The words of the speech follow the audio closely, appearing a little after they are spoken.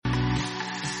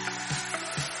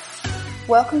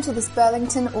Welcome to this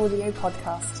Burlington audio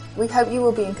podcast. We hope you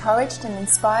will be encouraged and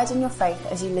inspired in your faith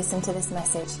as you listen to this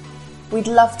message. We'd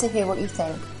love to hear what you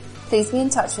think. Please be in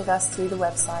touch with us through the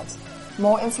website.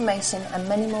 More information and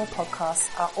many more podcasts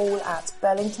are all at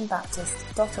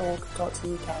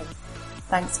burlingtonbaptist.org.uk.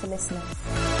 Thanks for listening.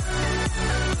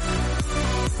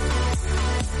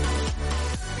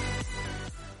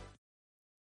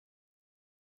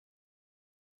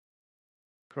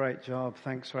 Great job.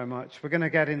 Thanks very much. We're going to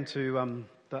get into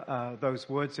those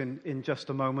words in just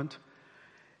a moment.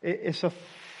 It's a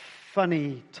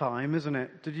funny time, isn't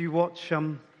it? Did you watch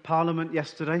Parliament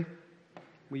yesterday?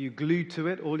 Were you glued to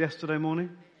it all yesterday morning?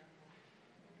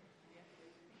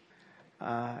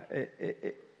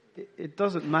 It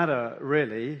doesn't matter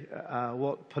really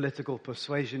what political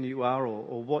persuasion you are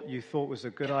or what you thought was a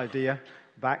good idea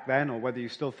back then or whether you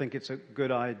still think it's a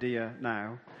good idea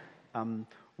now.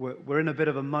 We're in a bit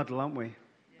of a muddle, aren't we?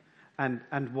 And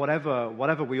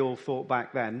whatever we all thought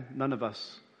back then, none of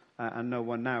us and no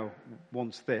one now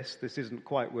wants this. This isn't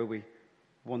quite where we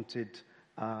wanted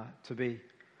to be.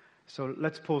 So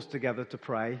let's pause together to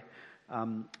pray.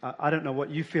 I don't know what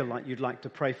you feel like you'd like to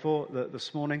pray for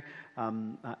this morning.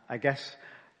 I guess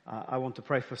I want to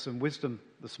pray for some wisdom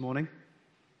this morning.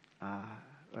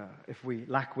 If we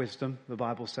lack wisdom, the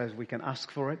Bible says we can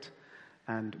ask for it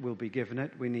and we'll be given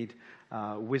it. We need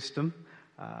wisdom.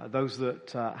 Those that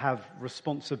have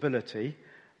responsibility,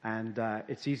 and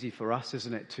it's easy for us,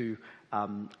 isn't it, to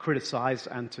criticize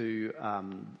and to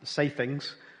say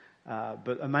things,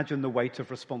 but imagine the weight of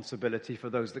responsibility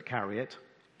for those that carry it.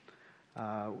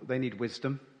 They need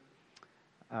wisdom.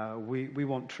 We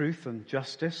want truth and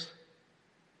justice.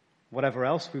 Whatever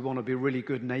else, we want to be really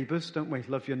good neighbors, don't we?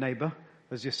 Love your neighbor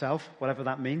as yourself, whatever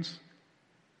that means.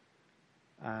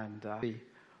 And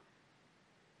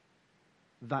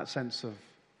that sense of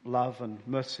love and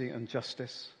mercy and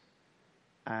justice,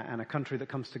 and a country that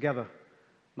comes together,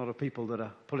 not a people that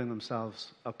are pulling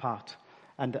themselves apart.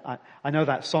 And I know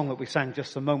that song that we sang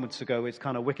just some moments ago is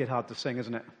kind of wicked hard to sing,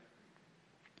 isn't it?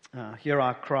 Hear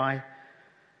our cry,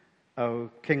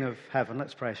 O King of Heaven.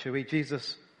 Let's pray, shall we?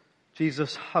 Jesus,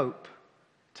 hope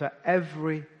to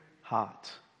every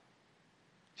heart.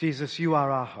 Jesus, you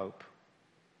are our hope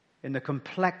in the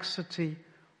complexity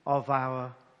of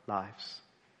our lives.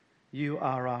 You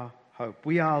are our hope.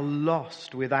 We are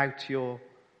lost without your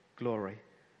glory.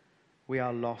 We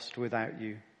are lost without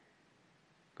you,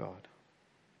 God.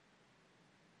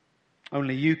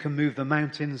 Only you can move the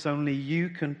mountains. Only you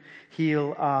can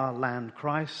heal our land.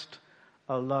 Christ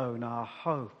alone, our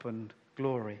hope and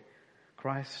glory.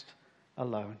 Christ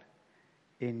alone.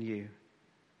 In you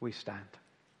we stand.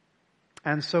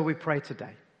 And so we pray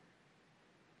today.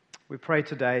 We pray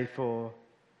today for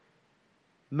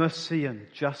mercy and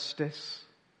justice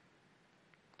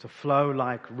to flow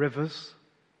like rivers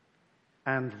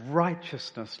and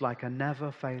righteousness like a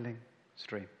never-failing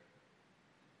stream.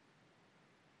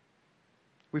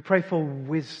 We pray for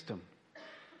wisdom,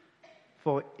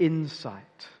 for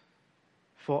insight,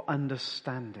 for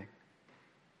understanding.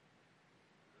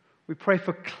 We pray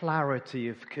for clarity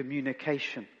of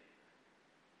communication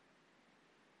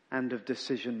and of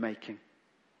decision-making.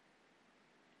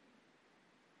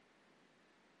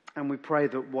 And we pray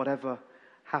that whatever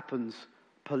happens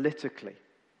politically,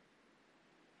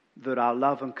 that our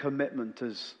love and commitment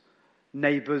as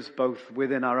neighbours, both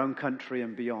within our own country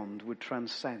and beyond, would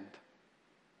transcend.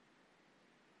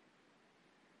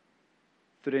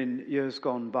 That in years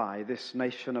gone by, this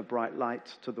nation a bright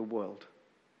light to the world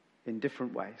in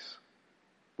different ways.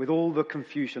 With all the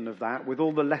confusion of that, with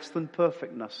all the less than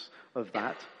perfectness of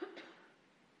that,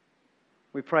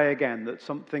 we pray again that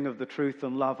something of the truth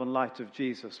and love and light of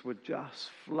Jesus would just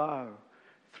flow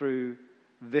through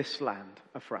this land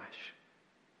afresh.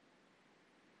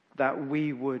 That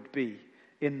we would be,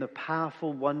 in the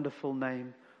powerful, wonderful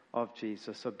name of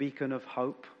Jesus, a beacon of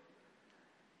hope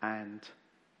and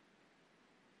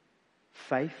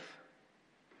faith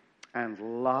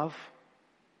and love,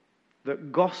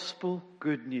 that gospel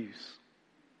good news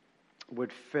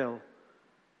would fill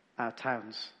our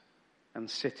towns and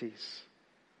cities.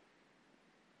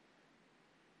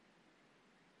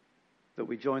 That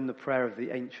we join the prayer of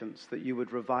the ancients, that you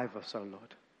would revive us, O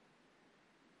Lord.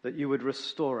 That you would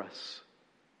restore us,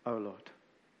 O Lord.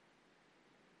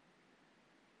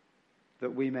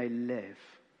 That we may live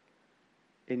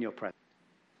in your presence.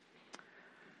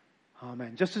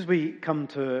 Amen. Just as we come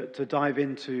to dive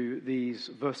into these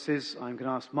verses, I'm going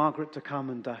to ask Margaret to come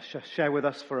and share with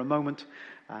us for a moment.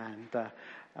 And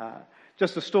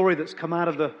just a story that's come out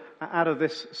of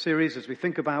this series as we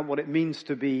think about what it means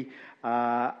to be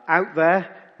out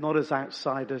there, not as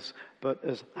outsiders, but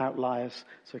as outliers.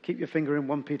 So keep your finger in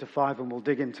 1 Peter 5 and we'll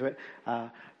dig into it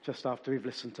just after we've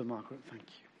listened to Margaret. Thank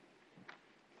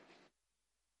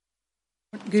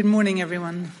you. Good morning,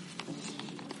 everyone.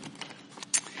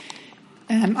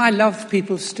 I love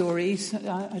people's stories.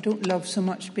 I don't love so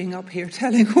much being up here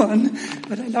telling one,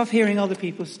 but I love hearing other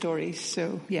people's stories.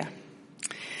 So, yeah.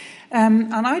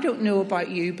 And I don't know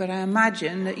about you, but I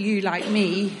imagine that you, like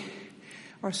me,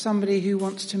 are somebody who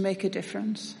wants to make a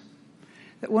difference.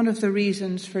 That one of the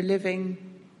reasons for living,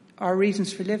 our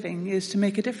reasons for living, is to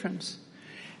make a difference.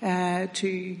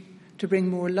 To bring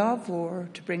more love, or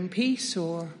to bring peace,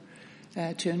 or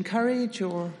to encourage,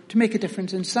 or to make a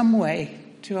difference in some way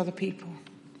to other people.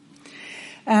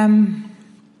 In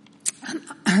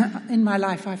my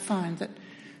life, I find that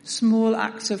small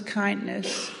acts of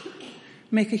kindness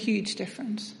make a huge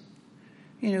difference.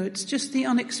 You know, it's just the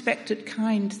unexpected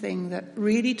kind thing that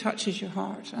really touches your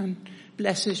heart and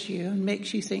blesses you and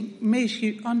makes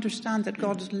you understand that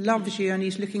God loves you and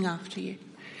He's looking after you.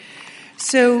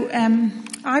 So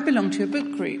I belong to a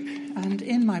book group, and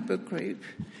in my book group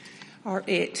are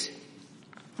 8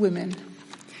 women.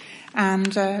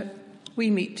 And we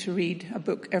meet to read a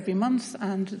book every month,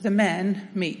 and the men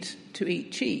meet to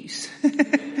eat cheese.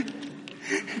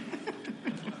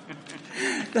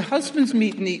 The husbands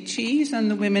meet and eat cheese, and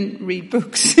the women read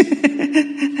books.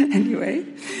 Anyway,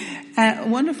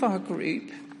 one of our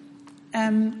group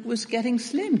was getting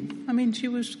slim. I mean, she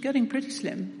was getting pretty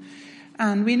slim.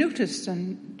 And we noticed,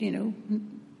 and, you know,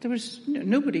 there was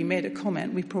nobody made a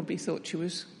comment. We probably thought she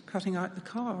was cutting out the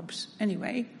carbs.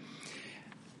 Anyway,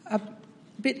 a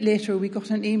bit later we got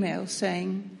an email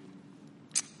saying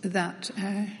that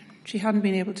she hadn't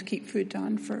been able to keep food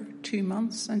down for 2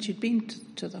 months, and she'd been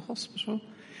to the hospital,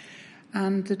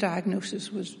 and the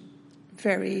diagnosis was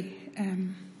very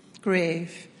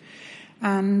grave.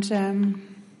 And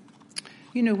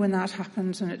you know, when that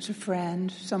happens and it's a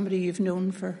friend, somebody you've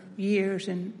known for years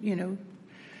and, you know,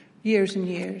 years and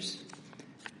years,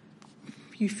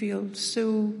 you feel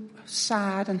so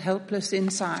sad and helpless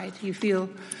inside. You feel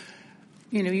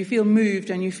moved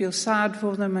and you feel sad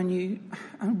for them,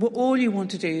 and all you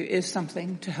want to do is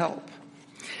something to help.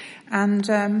 And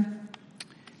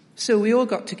so we all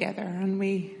got together and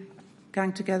we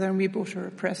ganged together and we bought her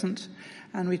a present,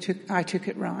 and I took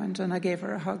it round and I gave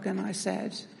her a hug and I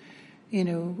said, you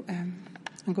know,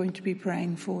 I'm going to be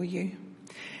praying for you.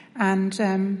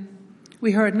 And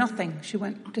we heard nothing. She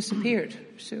disappeared.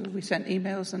 So we sent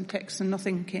emails and texts and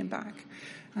nothing came back.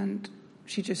 And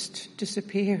she just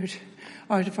disappeared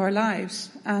out of our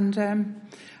lives. And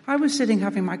I was sitting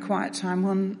having my quiet time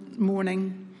one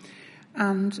morning,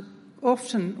 and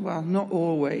often, well, not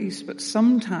always, but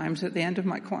sometimes at the end of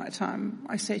my quiet time,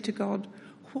 I say to God,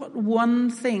 what one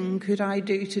thing could I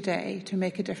do today to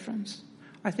make a difference?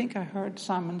 I think I heard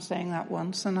Simon saying that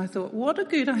once, and I thought, what a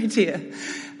good idea.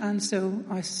 And so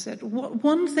I said, what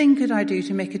one thing could I do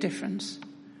to make a difference?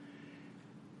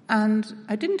 And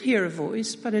I didn't hear a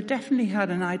voice, but I definitely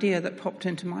had an idea that popped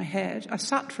into my head. I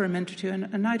sat for a minute or two,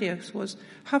 and an idea was,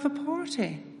 have a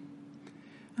party.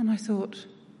 And I thought,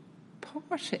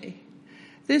 party?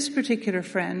 This particular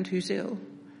friend who's ill,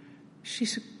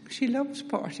 she loves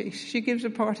parties. She gives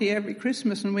a party every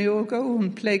Christmas, and we all go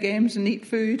and play games and eat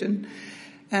food, and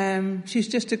she's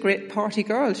just a great party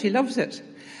girl. She loves it.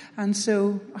 And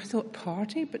so I thought,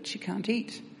 party, but she can't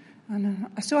eat. And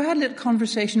so I had a little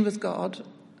conversation with God,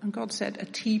 and God said, a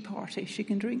tea party. She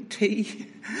can drink tea.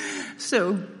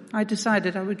 So I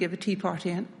decided I would give a tea party.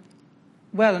 And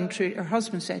well and truly, her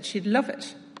husband said she'd love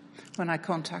it when I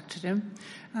contacted him.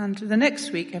 And the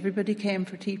next week, everybody came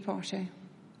for tea party.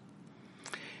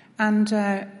 And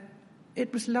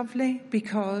it was lovely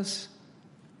because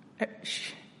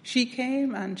she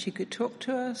came and she could talk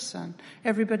to us, and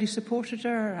everybody supported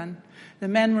her, and the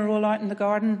men were all out in the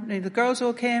garden. The girls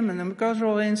all came, and the girls were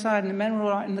all inside, and the men were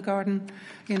all out in the garden,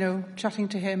 you know, chatting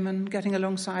to him and getting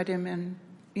alongside him and,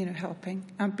 you know, helping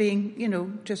and being, you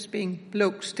know, just being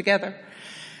blokes together.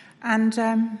 And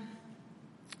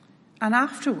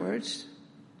afterwards,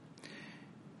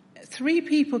 3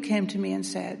 people came to me and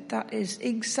said, that was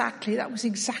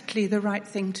exactly the right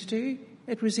thing to do.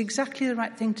 It was exactly the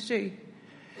right thing to do.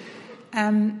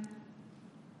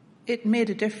 It made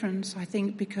a difference, I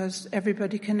think, because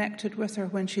everybody connected with her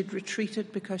when she'd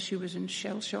retreated because she was in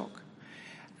shell shock.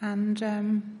 And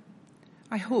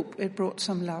I hope it brought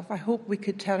some love. I hope we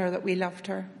could tell her that we loved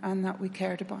her and that we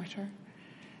cared about her.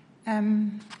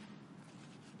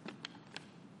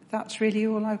 That's really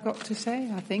all I've got to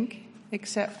say, I think,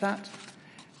 except that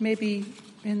maybe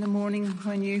in the morning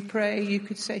when you pray, you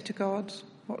could say to God,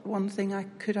 what one thing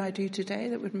could I do today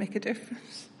that would make a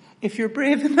difference? If you're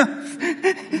brave enough.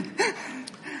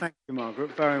 Thank you,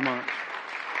 Margaret, very much.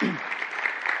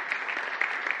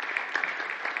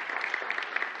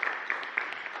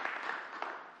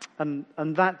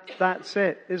 And that's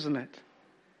it, isn't it?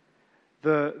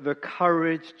 The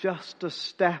courage just to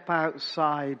step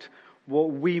outside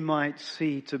what we might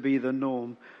see to be the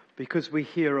norm, because we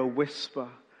hear a whisper,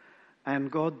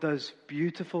 and God does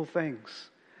beautiful things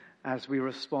as we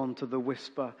respond to the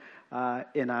whisper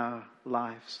in our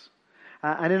lives.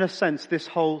 And in a sense, this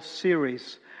whole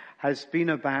series has been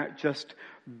about just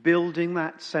building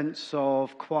that sense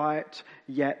of quiet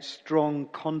yet strong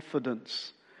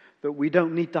confidence that we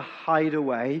don't need to hide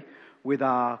away with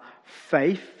our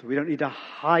faith. We don't need to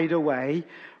hide away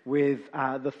with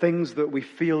the things that we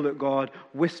feel that God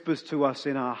whispers to us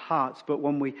in our hearts. But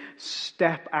when we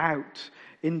step out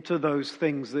into those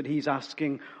things that He's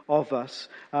asking of us,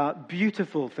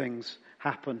 beautiful things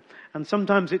happen. And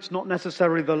sometimes it's not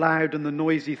necessarily the loud and the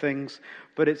noisy things,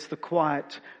 but it's the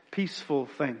quiet, peaceful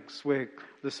things where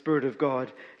the Spirit of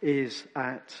God is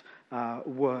at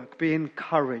work. Be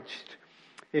encouraged.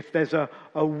 If there's a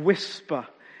whisper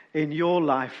in your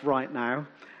life right now,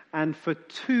 and for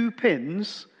 2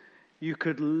 pins, you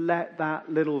could let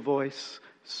that little voice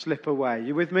slip away.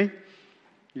 You with me?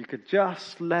 You could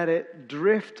just let it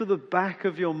drift to the back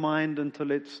of your mind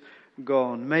until it's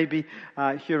gone. Maybe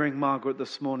hearing Margaret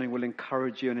this morning will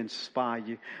encourage you and inspire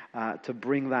you to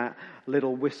bring that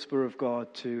little whisper of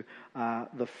God to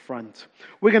the front.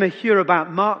 We're going to hear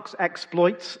about Mark's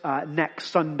exploits next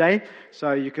Sunday.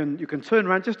 So you can turn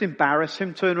around, just embarrass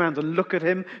him, turn around and look at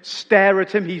him, stare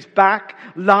at him. He's back,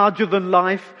 larger than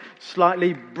life,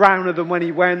 slightly browner than when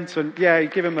he went, and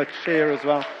give him a cheer as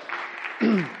well.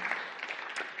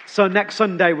 So next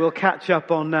Sunday we'll catch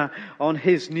up on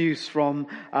his news from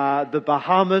the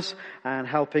Bahamas and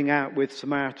helping out with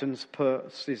Samaritan's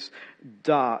Purse's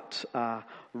Dart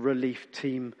relief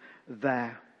team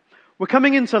there. We're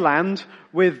coming into land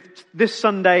with this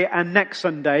Sunday and next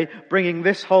Sunday, bringing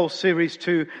this whole series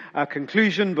to a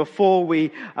conclusion before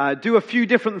we do a few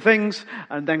different things,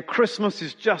 and then Christmas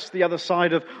is just the other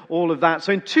side of all of that.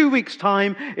 So in 2 weeks'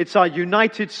 time, it's our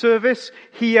United service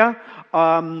here.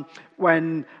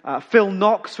 When Phil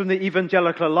Knox from the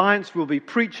Evangelical Alliance will be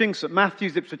preaching, St.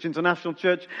 Matthew's, Ipswich International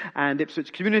Church and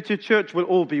Ipswich Community Church will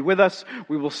all be with us.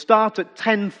 We will start at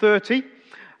 10:30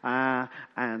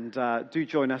 and do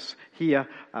join us here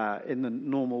in the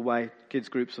normal way, kids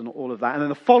groups and all of that. And then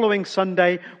the following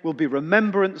Sunday will be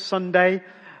Remembrance Sunday.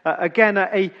 Again,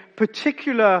 a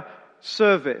particular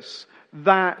service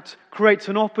that creates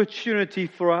an opportunity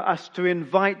for us to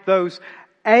invite those,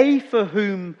 for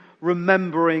whom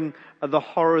remembering the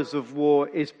horrors of war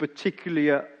is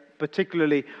particularly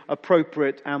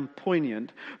appropriate and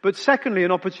poignant. But secondly,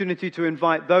 an opportunity to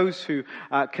invite those who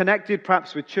connected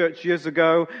perhaps with church years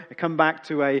ago, come back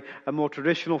to a more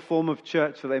traditional form of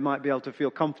church that they might be able to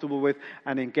feel comfortable with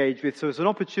and engage with. So it's an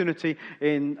opportunity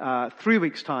in 3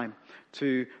 weeks' time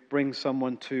to bring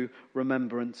someone to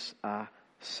Remembrance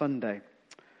Sunday.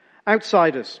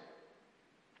 Outsiders.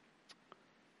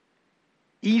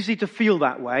 Easy to feel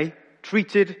that way,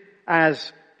 treated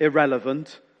as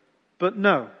irrelevant, but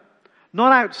no,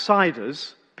 not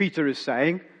outsiders, Peter is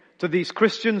saying, to these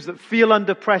Christians that feel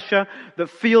under pressure, that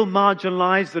feel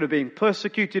marginalized, that are being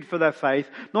persecuted for their faith,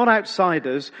 not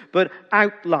outsiders, but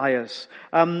outliers.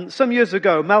 Some years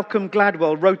ago, Malcolm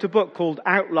Gladwell wrote a book called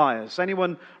Outliers.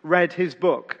 Anyone read his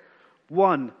book?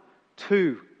 1,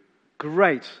 2,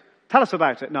 great. Tell us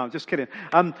about it. No, just kidding.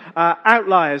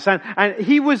 Outliers. And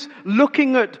he was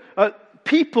looking at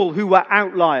people who were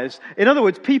outliers. In other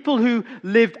words, people who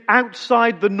lived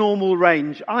outside the normal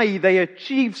range, i.e. they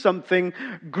achieved something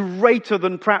greater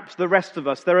than perhaps the rest of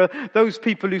us. There are those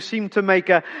people who seem to make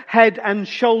a head and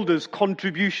shoulders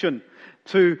contribution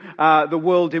to the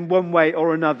world in one way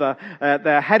or another.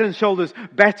 They're head and shoulders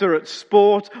better at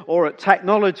sport or at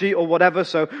technology or whatever.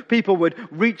 So people would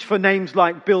reach for names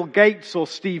like Bill Gates or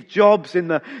Steve Jobs in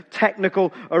the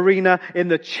technical arena. In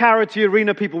the charity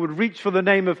arena, people would reach for the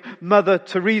name of Mother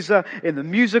Teresa. In the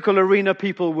musical arena,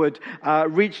 people would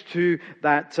reach to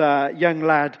that young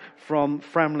lad from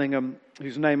Framlingham,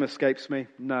 whose name escapes me.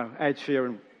 No, Ed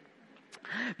Sheeran.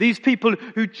 These people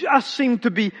who just seem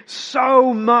to be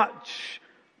so much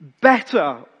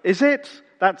better, is it?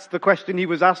 That's the question he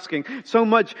was asking. So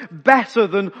much better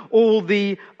than all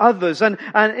the others. And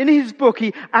in his book,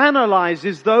 he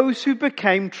analyzes those who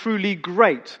became truly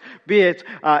great, be it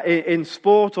in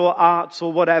sport or arts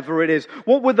or whatever it is.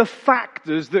 What were the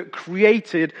factors that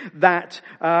created that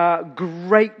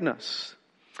greatness?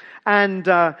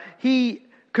 And he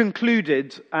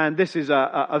concluded, and this is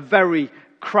a very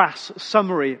crass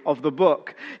summary of the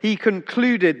book, he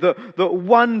concluded that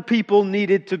one, people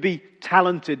needed to be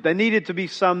talented. There needed to be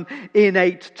some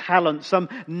innate talent, some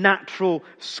natural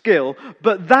skill.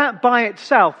 But that by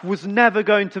itself was never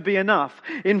going to be enough.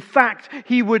 In fact,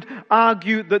 he would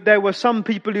argue that there were some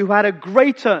people who had a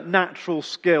greater natural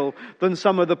skill than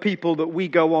some of the people that we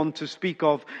go on to speak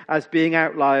of as being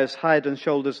outliers, head and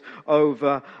shoulders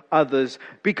over others.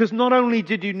 Because not only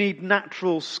did you need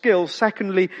natural skill,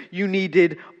 secondly, you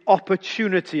needed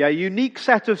opportunity, a unique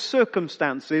set of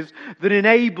circumstances that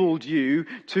enabled you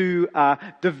to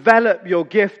develop your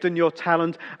gift and your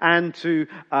talent and to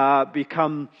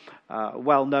become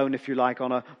well known, if you like,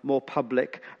 on a more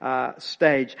public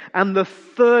stage. And the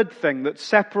third thing that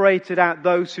separated out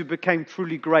those who became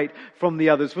truly great from the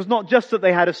others was not just that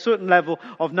they had a certain level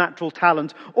of natural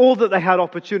talent or that they had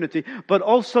opportunity, but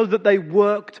also that they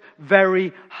worked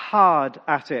very hard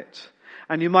at it.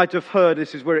 And you might have heard,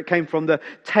 this is where it came from, the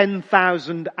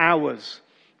 10,000 hours.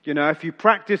 You know, if you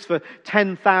practice for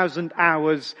 10,000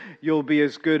 hours, you'll be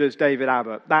as good as David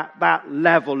Abbott. That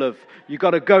level of, you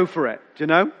got to go for it, you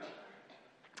know?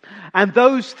 And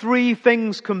those three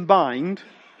things combined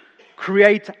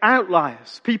create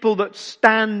outliers, people that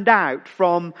stand out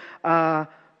from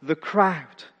the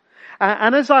crowd.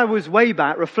 And as I was way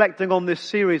back reflecting on this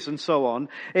series and so on,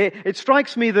 it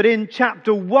strikes me that in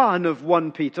chapter 1 of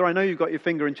 1 Peter, I know you've got your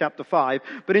finger in chapter 5,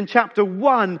 but in chapter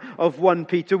 1 of 1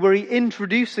 Peter, where he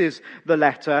introduces the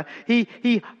letter,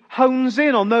 he hones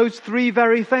in on those three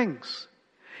very things.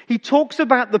 He talks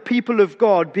about the people of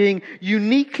God being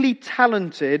uniquely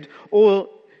talented or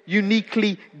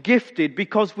uniquely gifted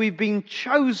because we've been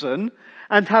chosen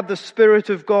and have the Spirit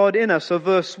of God in us. So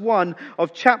verse 1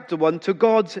 of chapter 1, to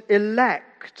God's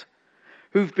elect,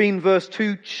 who've been, verse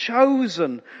 2,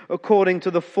 chosen according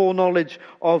to the foreknowledge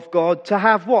of God, to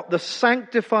have what? The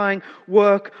sanctifying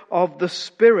work of the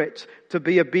Spirit, to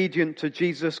be obedient to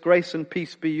Jesus. Grace and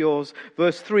peace be yours.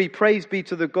 Verse 3, praise be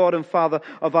to the God and Father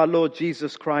of our Lord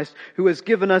Jesus Christ, who has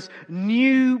given us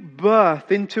new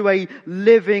birth into a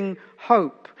living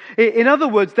hope. In other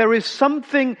words, there is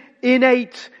something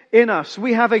innate in us.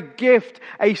 We have a gift,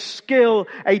 a skill,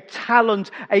 a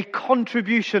talent, a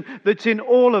contribution that's in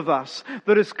all of us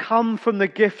that has come from the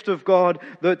gift of God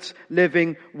that's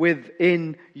living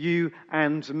within you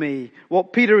and me.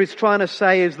 What Peter is trying to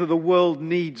say is that the world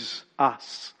needs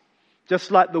us.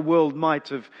 Just like the world might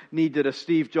have needed a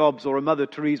Steve Jobs or a Mother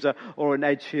Teresa or an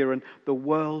Ed Sheeran, the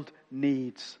world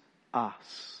needs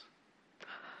us.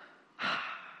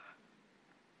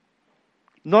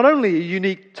 Not only a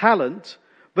unique talent,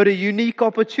 but a unique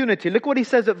opportunity. Look what he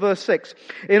says at verse 6.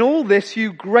 In all this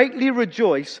you greatly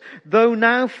rejoice, though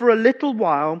now for a little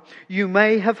while you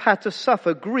may have had to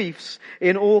suffer griefs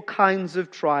in all kinds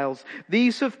of trials.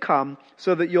 These have come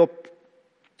so that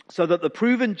the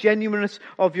proven genuineness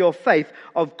of your faith,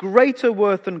 of greater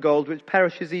worth than gold, which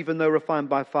perishes even though refined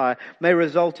by fire, may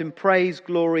result in praise,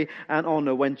 glory, and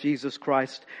honor when Jesus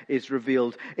Christ is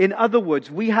revealed. In other words,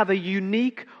 we have a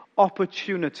unique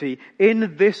opportunity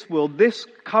in this world. This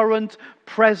current,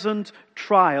 present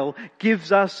trial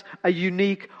gives us a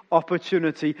unique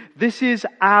opportunity. This is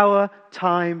our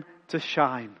time to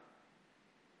shine.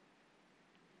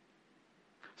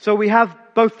 So we have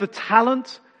both the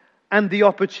talent and the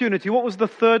opportunity. What was the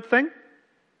third thing?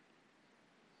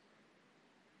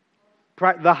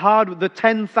 The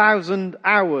 10,000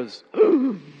 hours.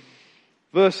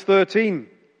 Verse 13.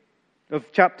 Of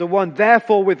chapter 1,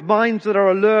 therefore with minds that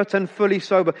are alert and fully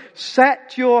sober,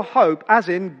 set your hope, as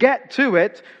in get to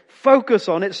it, focus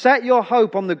on it, set your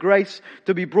hope on the grace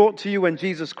to be brought to you when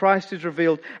Jesus Christ is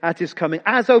revealed at his coming.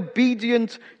 As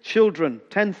obedient children,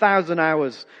 10,000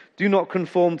 hours, do not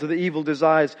conform to the evil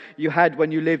desires you had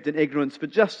when you lived in ignorance, but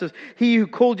just as he who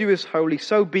called you is holy,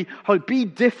 so be holy. Be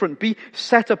different, be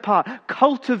set apart,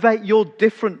 cultivate your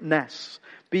differentness.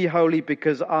 Be holy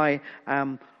because I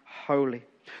am holy.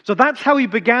 So that's how he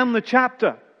began the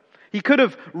chapter. He could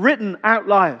have written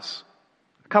Outliers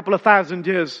a couple of thousand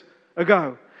years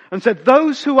ago and said,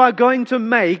 those who are going to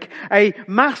make a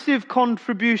massive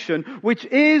contribution, which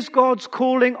is God's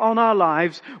calling on our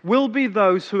lives, will be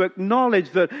those who acknowledge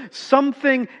that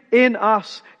something in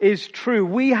us is true.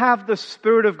 We have the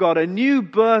Spirit of God, a new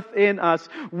birth in us.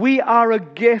 We are a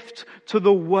gift to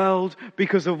the world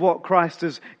because of what Christ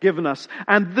has given us.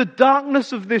 And the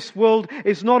darkness of this world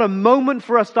is not a moment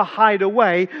for us to hide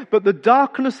away, but the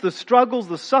darkness, the struggles,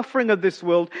 the suffering of this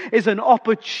world is an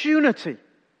opportunity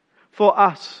for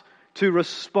us to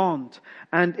respond.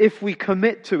 And if we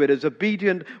commit to it as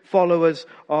obedient followers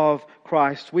of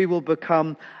Christ, we will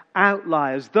become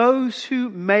outliers, those who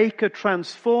make a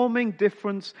transforming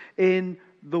difference in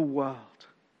the world.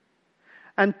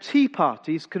 And tea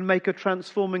parties can make a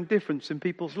transforming difference in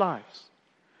people's lives.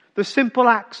 The simple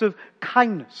acts of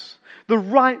kindness, the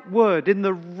right word in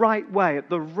the right way at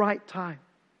the right time.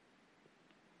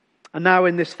 And now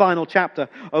in this final chapter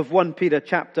of 1 Peter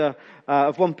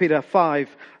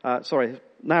 5,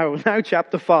 now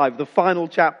chapter 5, the final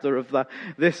chapter of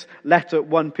this letter,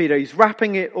 1 Peter. He's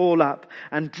wrapping it all up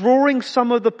and drawing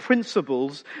some of the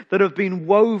principles that have been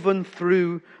woven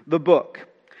through the book.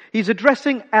 He's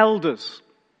addressing elders.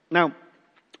 Now,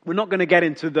 we're not going to get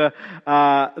into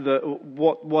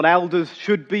what elders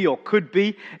should be or could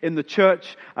be in the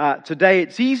church today.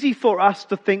 It's easy for us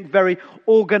to think very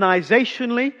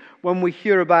organizationally when we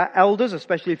hear about elders,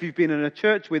 especially if you've been in a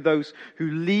church where those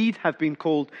who lead have been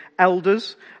called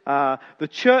elders. The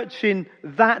church in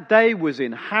that day was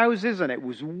in houses, and it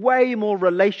was way more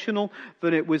relational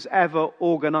than it was ever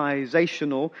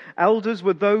organizational. Elders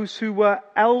were those who were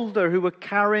who were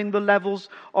carrying the levels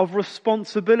of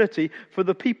responsibility for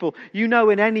the people. You know,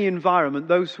 in any environment,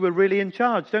 those who are really in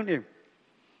charge, don't you?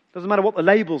 Doesn't matter what the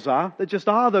labels are, they just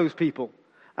are those people.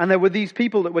 And there were these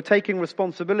people that were taking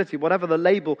responsibility, whatever the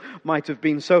label might have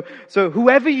been. So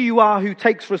whoever you are who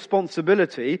takes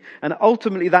responsibility, and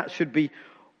ultimately that should be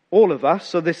all of us.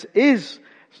 So this is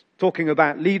talking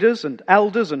about leaders and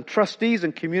elders and trustees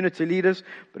and community leaders,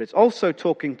 but it's also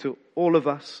talking to all of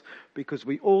us because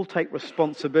we all take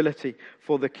responsibility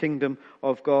for the kingdom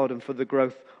of God and for the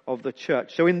growth of the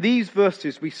church. So in these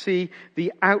verses we see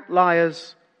the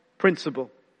outliers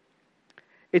principle.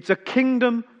 It's a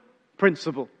kingdom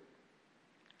principle.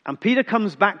 And Peter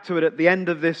comes back to it at the end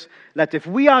of this letter. If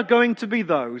we are going to be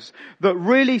those that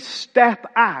really step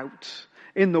out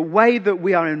in the way that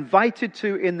we are invited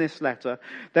to in this letter,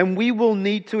 then we will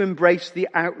need to embrace the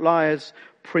outliers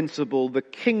principle, the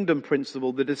kingdom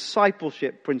principle, the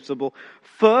discipleship principle.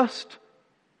 First,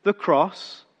 the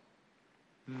cross,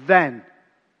 then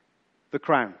the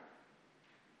crown.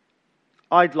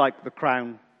 I'd like the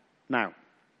crown now.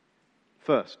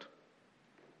 First.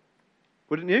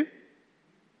 Wouldn't you?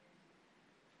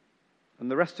 And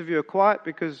the rest of you are quiet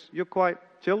because you're quite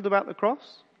chilled about the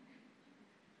cross?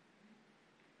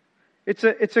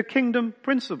 It's a kingdom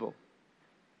principle.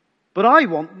 But I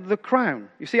want the crown.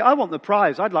 You see, I want the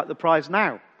prize. I'd like the prize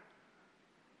now.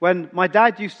 When my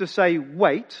dad used to say,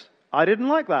 wait, I didn't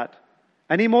like that.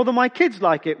 Any more than my kids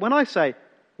like it when I say,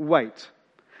 wait.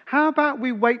 How about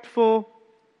we wait for,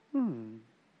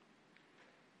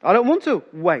 I don't want to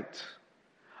wait.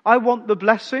 I want the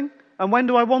blessing. And when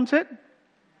do I want it?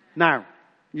 Now.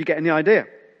 You getting the idea?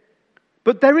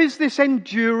 But there is this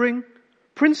enduring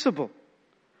principle.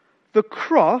 The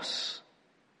cross,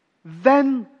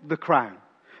 then the crown.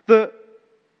 The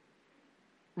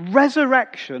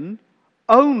resurrection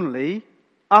only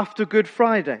after Good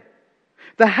Friday.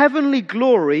 The heavenly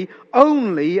glory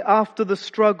only after the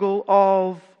struggle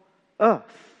of earth.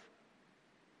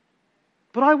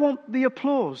 But I want the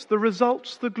applause, the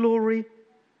results, the glory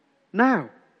now.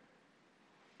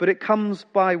 But it comes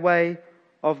by way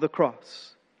of the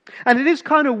cross. And it is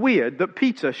kind of weird that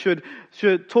Peter should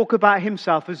talk about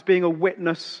himself as being a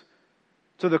witness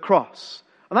to the cross.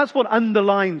 And that's what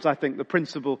underlines, I think, the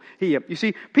principle here. You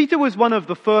see, Peter was one of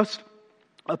the first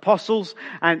apostles,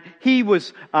 and he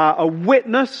was a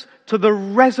witness to the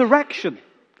resurrection.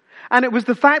 And it was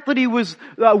the fact that he was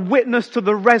a witness to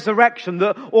the resurrection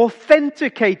that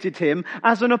authenticated him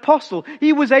as an apostle.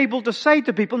 He was able to say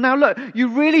to people, now look, you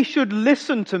really should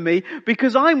listen to me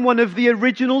because I'm one of the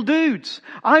original dudes.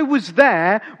 I was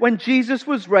there when Jesus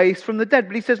was raised from the dead.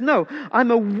 But he says, no,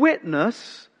 I'm a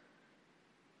witness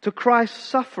to Christ's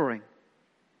suffering.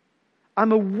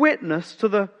 I'm a witness to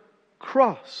the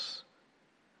cross.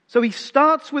 So he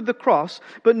starts with the cross,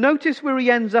 but notice where he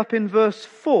ends up in verse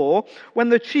 4. When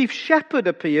the chief shepherd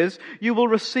appears, you will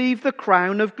receive the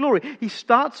crown of glory. He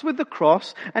starts with the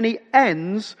cross and he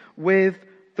ends with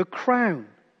the crown.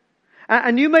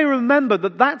 And you may remember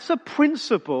that that's a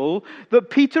principle that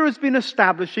Peter has been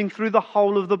establishing through the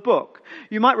whole of the book.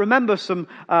 You might remember some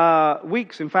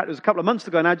weeks, in fact it was a couple of months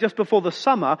ago now, just before the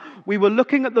summer, we were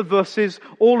looking at the verses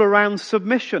all around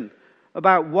submission.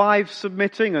 About wives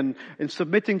submitting and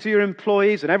submitting to your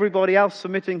employees and everybody else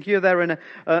submitting here, there and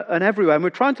everywhere. And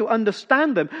we're trying to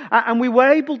understand them. And we were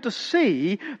able to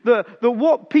see that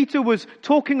what Peter was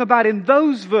talking about in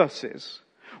those verses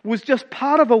was just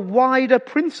part of a wider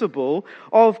principle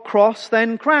of cross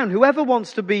then crown. Whoever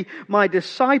wants to be my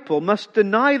disciple must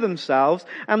deny themselves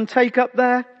and take up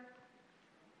their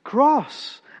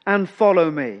cross and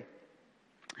follow me.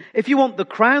 If you want the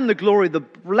crown, the glory, the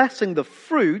blessing, the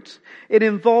fruit, it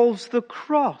involves the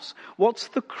cross. What's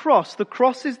the cross? The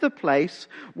cross is the place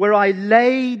where I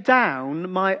lay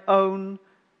down my own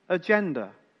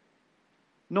agenda.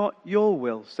 Not your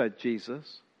will, said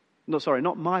Jesus.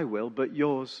 Not my will, but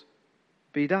yours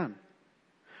be done.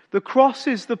 The cross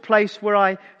is the place where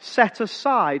I set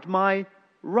aside my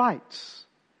rights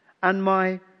and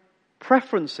my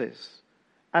preferences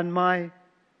and my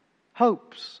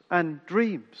hopes and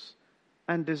dreams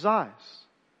and desires.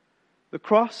 The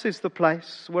cross is the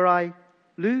place where I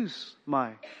lose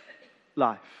my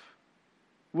life,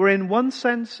 where in one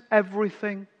sense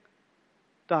everything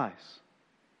dies.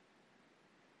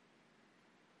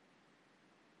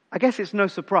 I guess it's no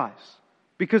surprise,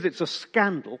 because it's a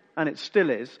scandal, and it still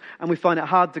is, and we find it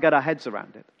hard to get our heads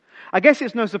around it. I guess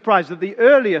it's no surprise that the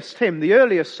earliest hymn, the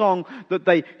earliest song that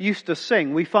they used to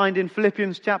sing, we find in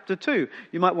Philippians chapter 2.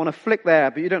 You might want to flick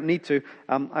there, but you don't need to.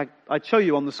 I'd show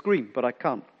you on the screen, but I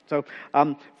can't. So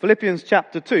Philippians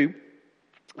chapter 2,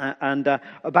 and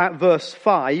about verse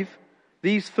 5,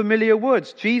 these familiar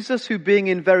words. Jesus, who being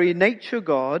in very nature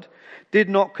God, did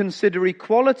not consider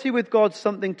equality with God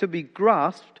something to be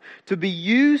grasped, to be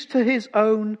used to his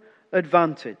own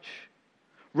advantage.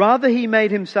 Rather, he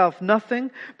made himself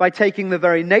nothing by taking the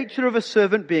very nature of a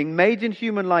servant, being made in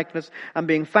human likeness, and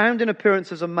being found in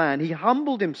appearance as a man. He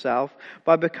humbled himself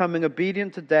by becoming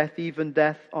obedient to death, even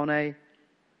death on a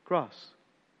cross.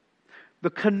 The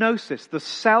kenosis, the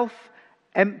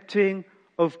self-emptying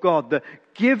of God, the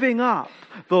giving up,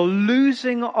 the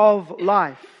losing of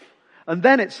life. And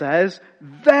then it says,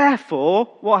 therefore,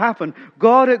 what happened?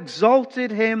 God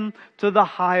exalted him to the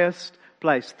highest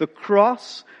place. The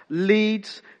cross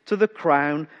leads to the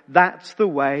crown. That's the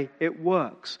way it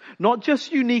works. Not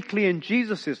just uniquely in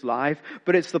Jesus' life,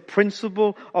 but it's the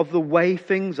principle of the way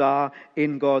things are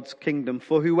in God's kingdom.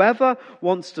 For whoever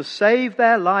wants to save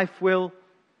their life will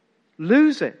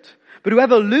lose it. But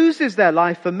whoever loses their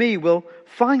life for me will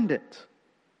find it.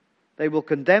 They will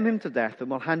condemn him to death and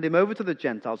will hand him over to the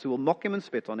Gentiles, who will mock him and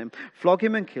spit on him, flog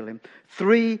him and kill him.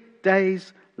 3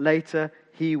 days later,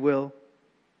 he will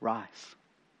rise.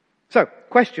 So,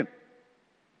 question.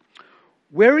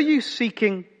 Where are you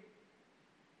seeking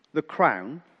the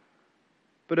crown,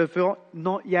 but have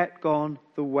not yet gone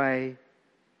the way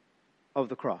of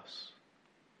the cross?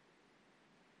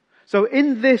 So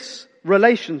in this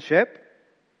relationship,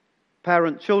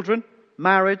 parent-children,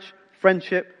 marriage,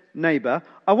 friendship, neighbor,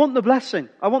 I want the blessing,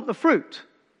 I want the fruit,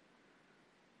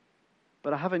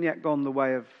 but I haven't yet gone the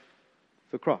way of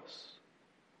the cross.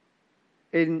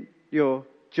 In your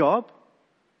job,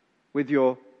 with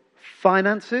your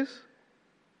finances,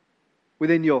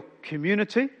 within your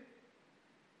community,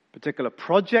 particular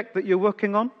project that you're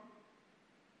working on,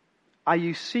 are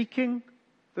you seeking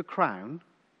the crown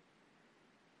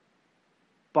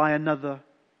by another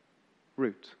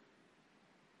route?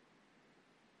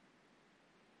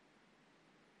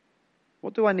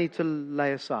 What do I need to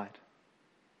lay aside?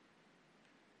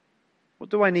 What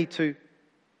do I need to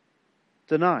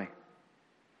deny?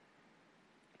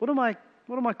 What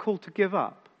am I called to give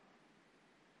up?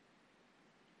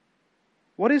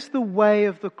 What is the way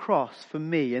of the cross for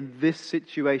me in this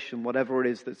situation, whatever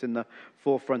it is that's in the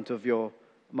forefront of your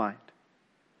mind?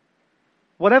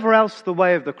 Whatever else the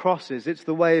way of the cross is, it's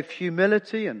the way of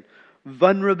humility and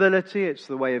vulnerability, it's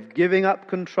the way of giving up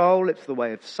control, it's the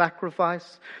way of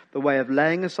sacrifice, the way of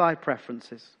laying aside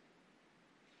preferences.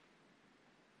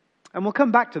 And we'll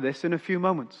come back to this in a few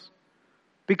moments,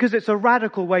 because it's a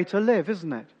radical way to live,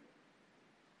 isn't it?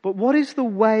 But what is the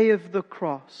way of the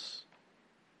cross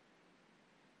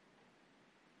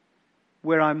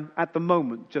where I'm at the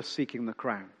moment just seeking the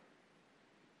crown?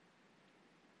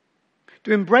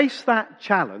 To embrace that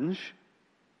challenge,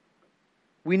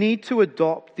 we need to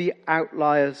adopt the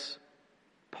Outliers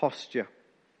posture.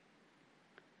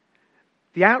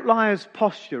 The Outliers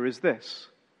posture is this: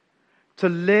 to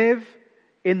live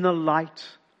in the light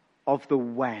of the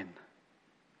when.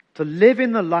 To live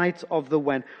in the light of the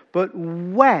when. But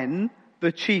when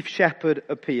the chief shepherd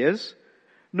appears,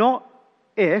 not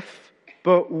if,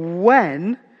 but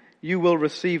when you will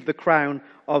receive the crown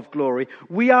of glory.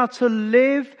 We are to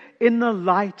live in the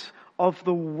light of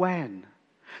the when.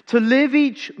 To live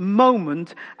each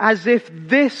moment as if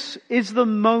this is the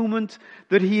moment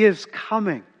that he is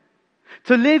coming.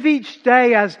 To live each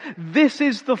day as this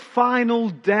is the final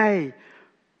day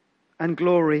and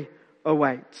glory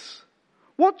awaits.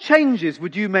 What changes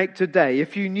would you make today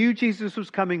if you knew Jesus was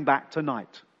coming back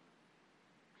tonight?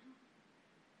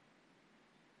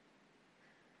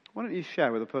 Why don't you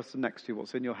share with the person next to you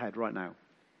what's in your head right now?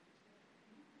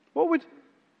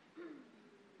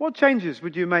 What changes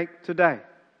would you make today?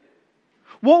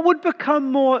 What would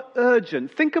become more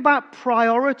urgent? Think about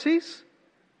priorities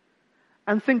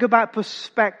and think about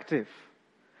perspective.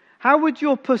 How would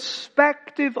your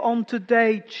perspective on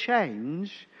today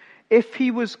change if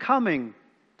he was coming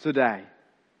today?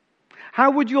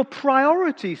 How would your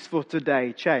priorities for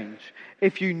today change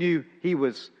if you knew he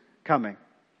was coming?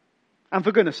 And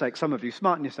for goodness sake, some of you,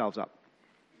 smarten yourselves up.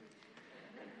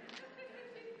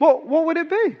 What would it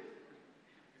be?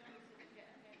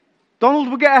 Donald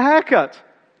would get a haircut.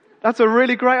 That's a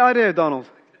really great idea, Donald.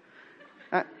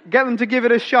 Get them to give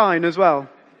it a shine as well.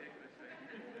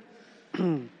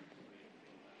 Come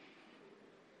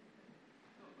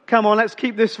on, let's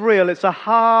keep this real. It's a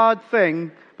hard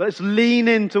thing, but let's lean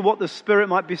into what the Spirit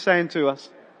might be saying to us.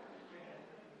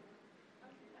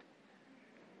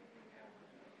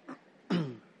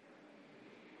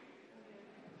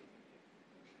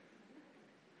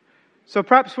 So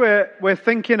perhaps we're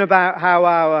thinking about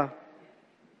how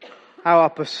our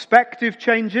perspective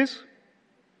changes.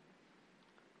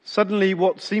 Suddenly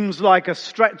what seems like a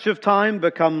stretch of time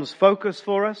becomes focus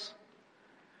for us.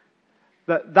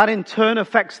 That in turn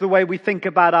affects the way we think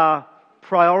about our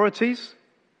priorities.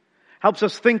 Helps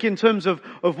us think in terms of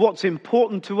what's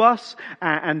important to us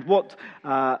and what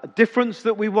difference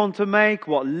that we want to make,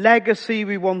 what legacy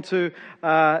we want to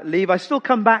leave. I still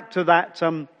come back to that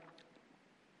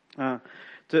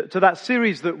to that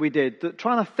series that we did,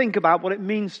 trying to think about what it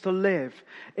means to live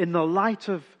in the light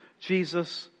of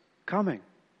Jesus coming.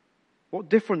 What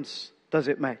difference does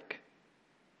it make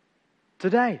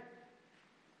today?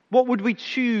 What would we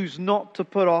choose not to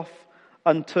put off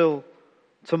until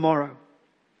tomorrow?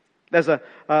 There's a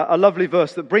lovely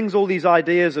verse that brings all these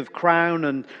ideas of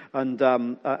crown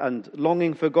and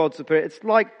longing for God's appearance. It's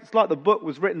like the book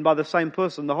was written by the same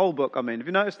person, the whole book. I mean, have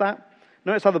you noticed that?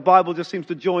 Notice how the Bible just seems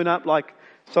to join up like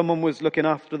someone was looking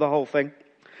after the whole thing.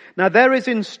 Now there is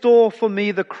in store for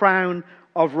me the crown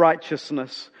of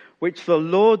righteousness, which the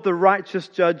Lord, the righteous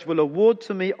judge, will award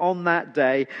to me on that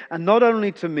day, and not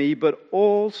only to me, but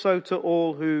also to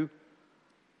all who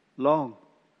long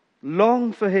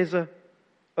for his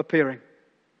appearing.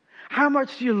 How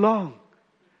much do you long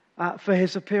for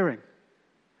his appearing?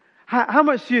 How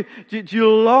much do you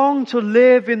long to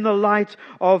live in the light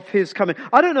of his coming?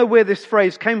 I don't know where this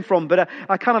phrase came from, but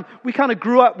we kind of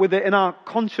grew up with it in our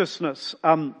consciousness.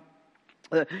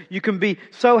 You can be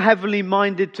so heavenly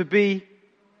minded to be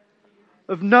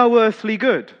of no earthly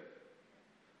good.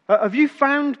 Have you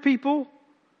found people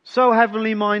so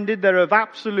heavenly minded they're of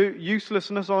absolute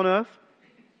uselessness on earth?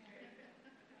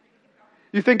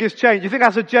 You think it's changed? You think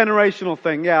that's a generational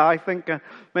thing? Yeah, I think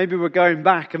maybe we're going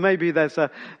back, and maybe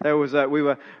we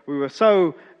were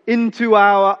so into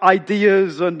our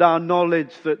ideas and our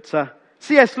knowledge that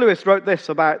C.S. Lewis wrote this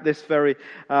about this very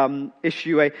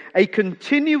issue: a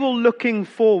continual looking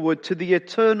forward to the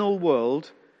eternal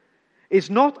world is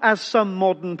not, as some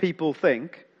modern people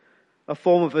think, a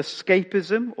form of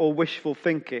escapism or wishful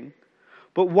thinking,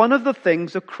 but one of the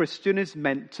things a Christian is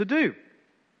meant to do.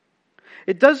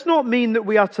 It does not mean that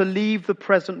we are to leave the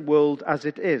present world as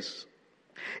it is.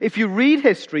 If you read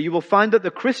history, you will find that the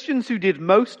Christians who did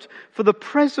most for the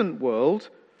present world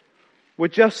were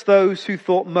just those who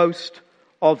thought most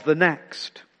of the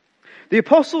next. The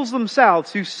apostles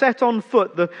themselves, who set on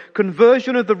foot the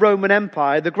conversion of the Roman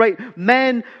Empire, the great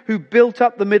men who built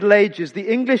up the Middle Ages, the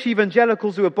English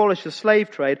evangelicals who abolished the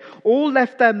slave trade, all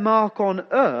left their mark on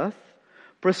earth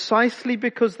precisely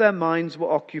because their minds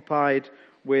were occupied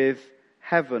with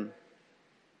heaven.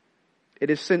 It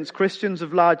is since Christians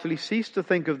have largely ceased to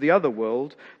think of the other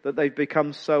world that they've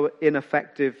become so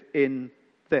ineffective in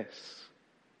this.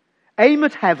 Aim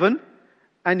at heaven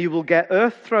and you will get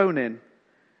earth thrown in.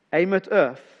 Aim at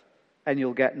earth and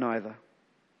you'll get neither.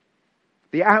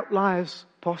 The Outliers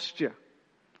posture.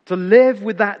 To live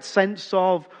with that sense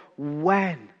of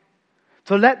when.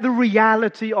 To let the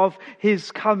reality of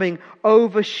his coming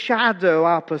overshadow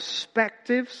our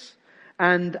perspectives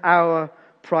and our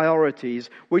priorities,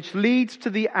 which leads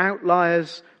to the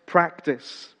Outliers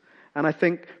practice. And I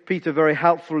think Peter very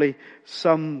helpfully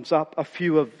sums up a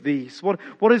few of these. What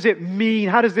does it mean?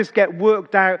 How does this get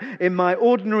worked out in my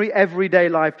ordinary everyday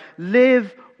life?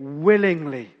 Live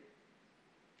willingly,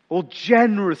 or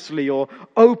generously, or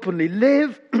openly.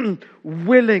 Live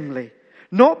willingly.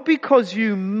 Not because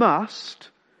you must,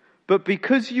 but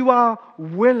because you are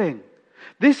willing.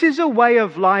 This is a way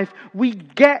of life we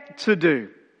get to do.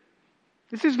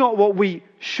 This is not what we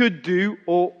should do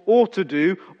or ought to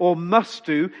do or must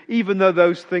do, even though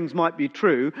those things might be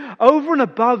true. Over and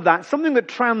above that, something that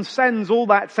transcends all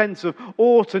that sense of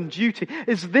ought and duty,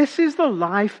 is this is the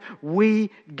life we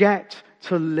get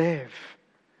to live.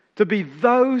 To be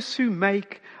those who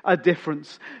make a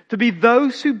difference, to be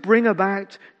those who bring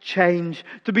about change,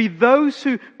 to be those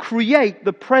who create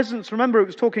the presence. Remember, it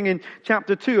was talking in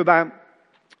chapter 2 about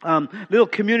little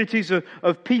communities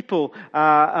of people,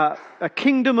 a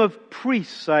kingdom of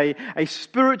priests, a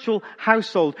spiritual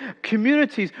household,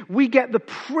 communities. We get the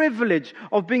privilege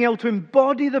of being able to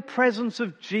embody the presence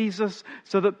of Jesus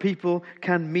so that people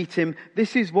can meet him.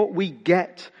 This is what we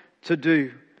get to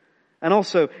do. And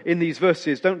also in these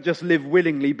verses, don't just live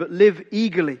willingly, but live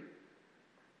eagerly.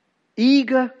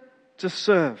 Eager to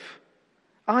serve.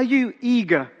 Are you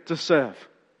eager to serve?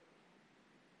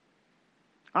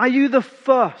 Are you the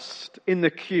first in the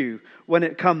queue when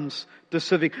it comes to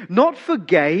serving? Not for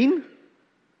gain,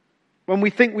 when we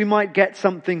think we might get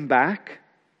something back.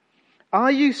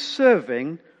 Are you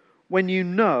serving when you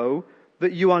know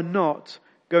that you are not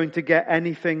going to get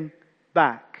anything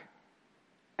back?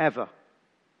 Ever?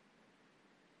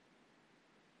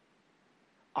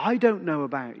 I don't know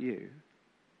about you,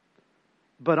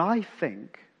 but I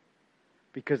think,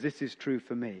 because this is true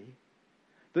for me,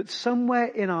 that somewhere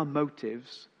in our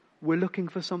motives, we're looking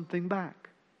for something back.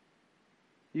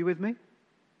 You with me?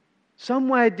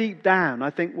 Somewhere deep down,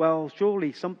 I think, well,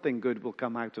 surely something good will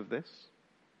come out of this.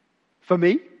 For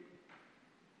me?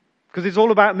 Because it's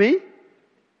all about me?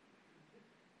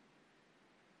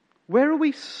 Where are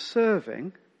we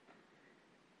serving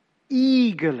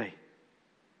eagerly?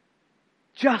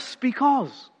 Just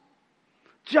because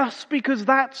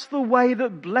that's the way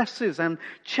that blesses and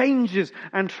changes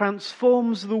and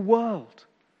transforms the world.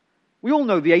 We all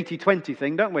know the 80-20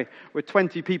 thing, don't we? Where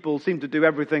 20 people seem to do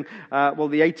everything, while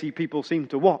the 80 people seem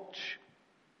to watch.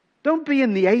 Don't be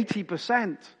in the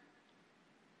 80%.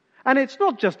 And it's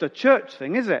not just a church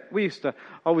thing, is it?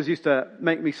 Always used to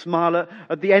make me smile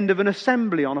at the end of an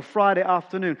assembly on a Friday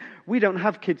afternoon. We don't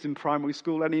have kids in primary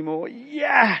school anymore.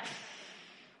 Yes!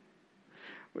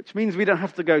 Which means we don't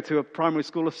have to go to a primary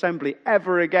school assembly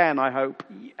ever again, I hope.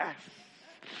 Yes.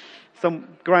 Some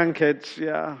grandkids,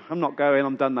 yeah, I'm not going,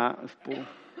 I'm done that. It's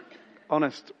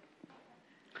honest.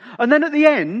 And then at the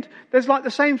end, there's like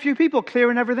the same few people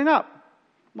clearing everything up.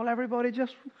 Well, everybody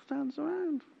just stands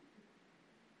around.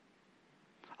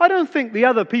 I don't think the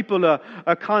other people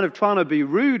are kind of trying to be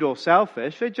rude or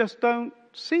selfish. They just don't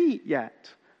see yet.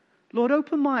 Lord,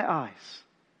 open my eyes.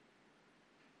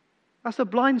 That's a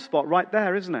blind spot right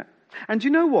there, isn't it? And do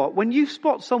you know what? When you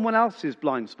spot someone else's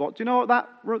blind spot, do you know what that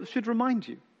should remind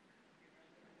you?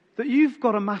 That you've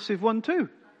got a massive one too.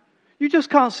 You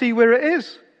just can't see where it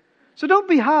is. So don't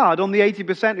be hard on the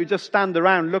 80% who just stand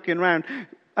around looking around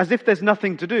as if there's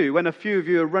nothing to do when a few of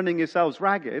you are running yourselves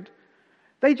ragged.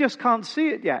 They just can't see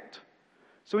it yet.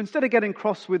 So instead of getting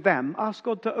cross with them, ask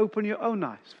God to open your own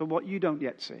eyes for what you don't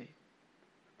yet see.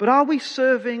 But are we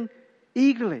serving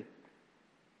eagerly?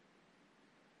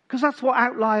 Because that's what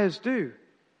outliers do.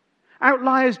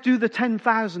 Outliers do the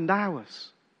 10,000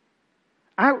 hours.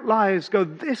 Outliers go,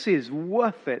 this is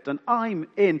worth it and I'm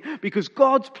in because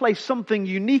God's placed something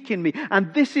unique in me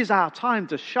and this is our time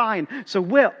to shine. So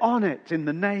we're on it in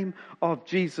the name of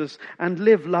Jesus and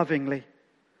live lovingly.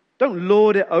 Don't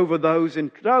lord it over those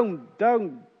and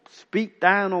don't speak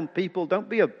down on people. Don't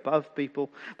be above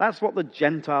people. That's what the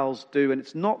Gentiles do, and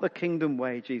it's not the kingdom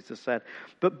way, Jesus said.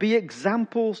 But be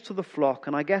examples to the flock,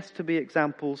 and I guess to be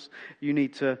examples, you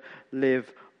need to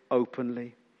live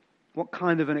openly. What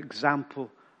kind of an example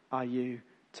are you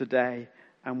today?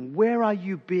 And where are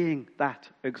you being that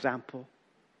example?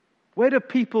 Where do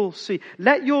people see?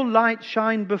 Let your light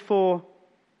shine before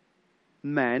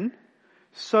men,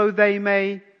 so they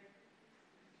may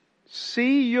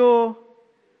see your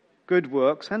good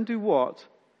works and do what?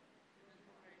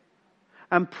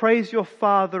 And praise your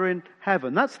Father in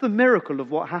heaven. That's the miracle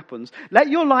of what happens. Let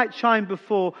your light shine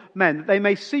before men, that they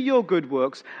may see your good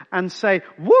works and say,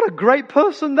 what a great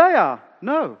person they are.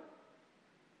 No.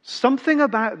 Something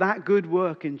about that good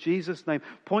work in Jesus' name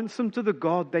points them to the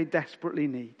God they desperately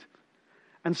need.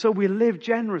 And so we live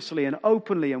generously and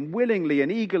openly and willingly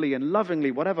and eagerly and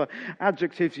lovingly, whatever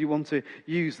adjectives you want to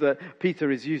use that Peter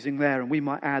is using there, and we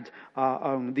might add our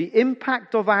own. The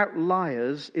impact of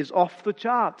outliers is off the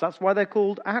charts. That's why they're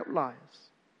called outliers.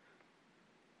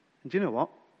 And do you know what?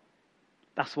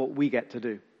 That's what we get to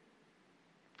do.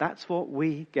 That's what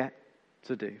we get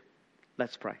to do.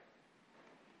 Let's pray.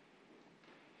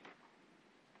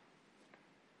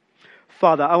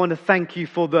 Father, I want to thank you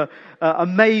for the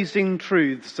amazing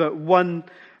truths that 1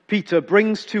 Peter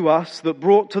brings to us that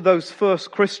brought to those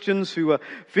first Christians who were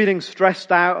feeling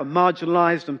stressed out and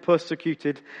marginalized and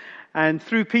persecuted. And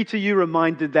through Peter, you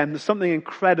reminded them that something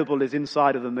incredible is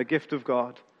inside of them, the gift of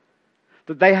God.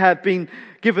 that they have been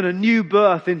given a new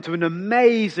birth into an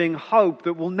amazing hope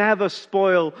that will never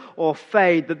spoil or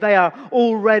fade, that they are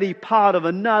already part of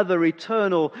another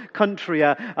eternal country,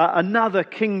 another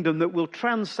kingdom that will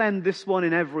transcend this one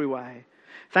in every way.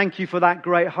 Thank you for that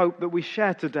great hope that we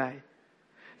share today.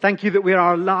 Thank you that we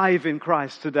are alive in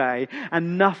Christ today,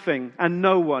 and nothing and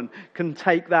no one can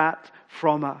take that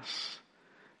from us.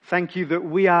 Thank you that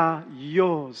we are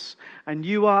yours and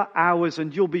you are ours,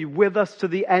 and you'll be with us to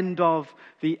the end of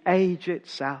the age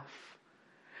itself.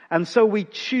 And so we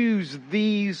choose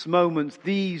these moments,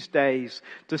 these days,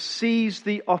 to seize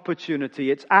the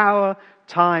opportunity. It's our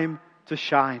time to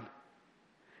shine.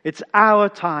 It's our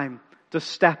time to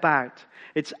step out.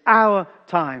 It's our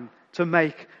time to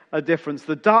make a difference.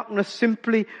 The darkness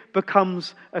simply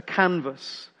becomes a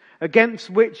canvas against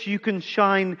which you can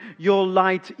shine your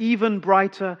light even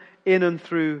brighter in and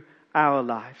through our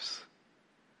lives.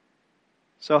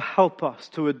 So help us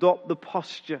to adopt the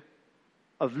posture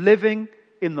of living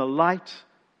in the light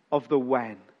of the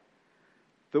when,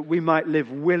 that we might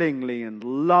live willingly and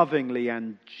lovingly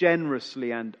and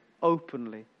generously and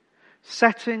openly,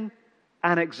 setting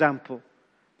an example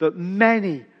that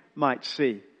many might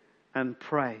see and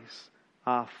praise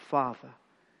our Father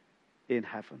in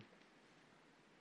heaven.